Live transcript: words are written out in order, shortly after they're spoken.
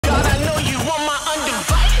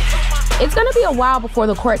It's gonna be a while before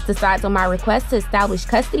the courts decides on my request to establish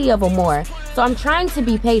custody of Amor, so I'm trying to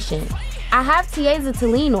be patient. I have Teazha to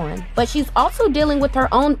lean on, but she's also dealing with her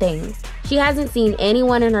own things. She hasn't seen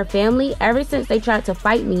anyone in her family ever since they tried to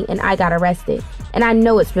fight me and I got arrested, and I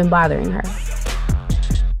know it's been bothering her.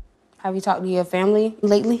 Have you talked to your family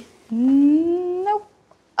lately? Nope.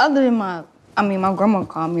 Other than my grandma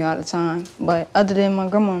called me all the time, but other than my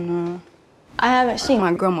grandma, no. I haven't seen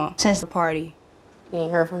my grandma since the party. You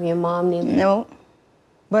ain't heard from your mom neither? Nope.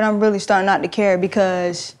 But I'm really starting not to care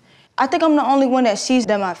because I think I'm the only one that sees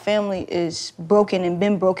that my family is broken and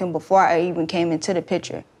been broken before I even came into the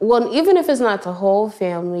picture. Well, even if it's not the whole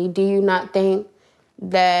family, do you not think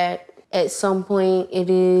that at some point it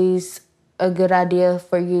is a good idea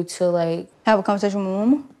for you to, like... Have a conversation with my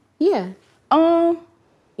mama? Yeah.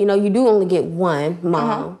 You know, you do only get one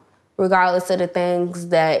mom, regardless of the things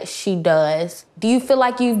that she does. Do you feel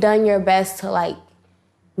like you've done your best to, like,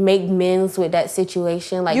 make amends with that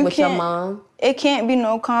situation, like with your mom? It can't be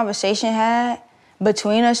no conversation had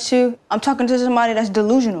between us two. I'm talking to somebody that's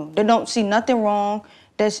delusional. They don't see nothing wrong.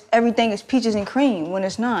 That's everything is peaches and cream when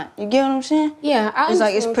it's not. You get what I'm saying? Yeah, it's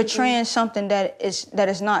like it's portraying something that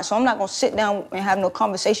is not. So I'm not gonna sit down and have no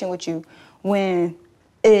conversation with you when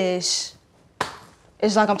it's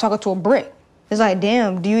like I'm talking to a brick. It's like,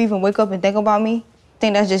 damn, do you even wake up and think about me? I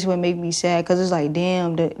think that's just what made me sad, because it's like,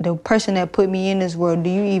 damn, the person that put me in this world, do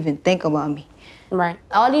you even think about me? Right.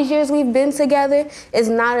 All these years we've been together, it's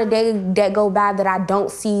not a day that go by that I don't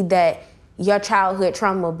see that your childhood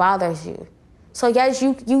trauma bothers you. So yes,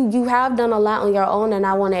 you have done a lot on your own, and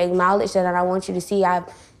I want to acknowledge that, and I want you to see I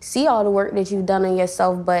see all the work that you've done on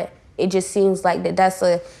yourself, but it just seems like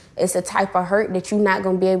it's a type of hurt that you're not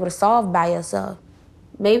going to be able to solve by yourself.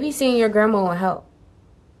 Maybe seeing your grandma will help.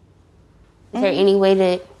 Is there any way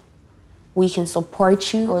that we can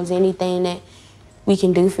support you, or is there anything that we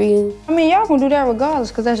can do for you? I mean, y'all gonna do that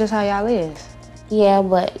regardless, because that's just how y'all is. Yeah,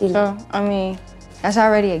 but, you know. So, I mean, that's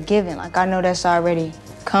already a given. Like, I know that's already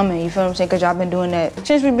coming, you feel what I'm saying? Because y'all been doing that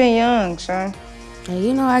since we've been young, son. Yeah,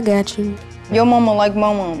 you know I got you. Your mama like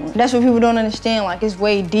my mama. That's what people don't understand. Like, it's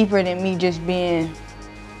way deeper than me just being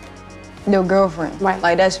your girlfriend. Right.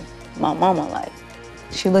 Like, that's my mama. Like,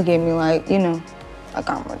 she look at me like, you know, like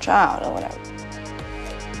I'm her child or whatever.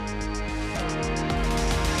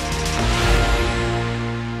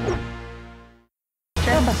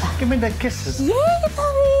 Give me the kisses. Yay,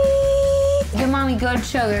 puppy! Give mommy good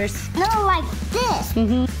sugars. No, like this.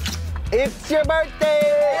 It's your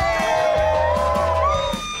birthday!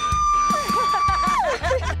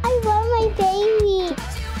 I love my baby.